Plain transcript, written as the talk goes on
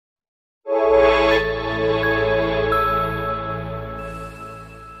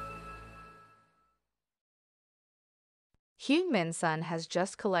Heung-Min Son has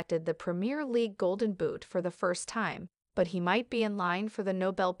just collected the Premier League Golden Boot for the first time, but he might be in line for the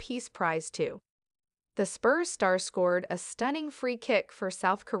Nobel Peace Prize too. The Spurs star scored a stunning free kick for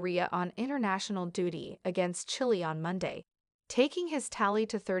South Korea on international duty against Chile on Monday, taking his tally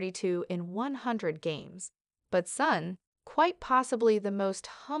to 32 in 100 games. But Son, quite possibly the most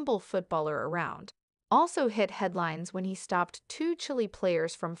humble footballer around, also hit headlines when he stopped two Chile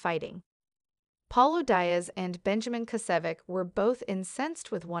players from fighting. Paulo Diaz and Benjamin Kuscevic were both incensed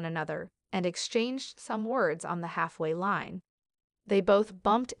with one another and exchanged some words on the halfway line. They both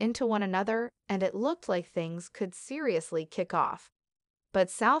bumped into one another, and it looked like things could seriously kick off. But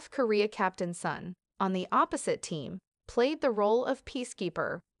South Korea captain Son, on the opposite team, played the role of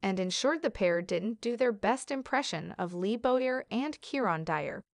peacekeeper and ensured the pair didn't do their best impression of Bowyer and Kieron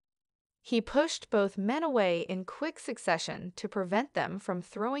Dyer. He pushed both men away in quick succession to prevent them from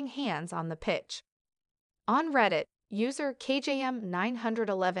throwing hands on the pitch. On Reddit, user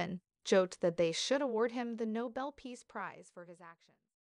KJM911 joked that they should award him the Nobel Peace Prize for his actions.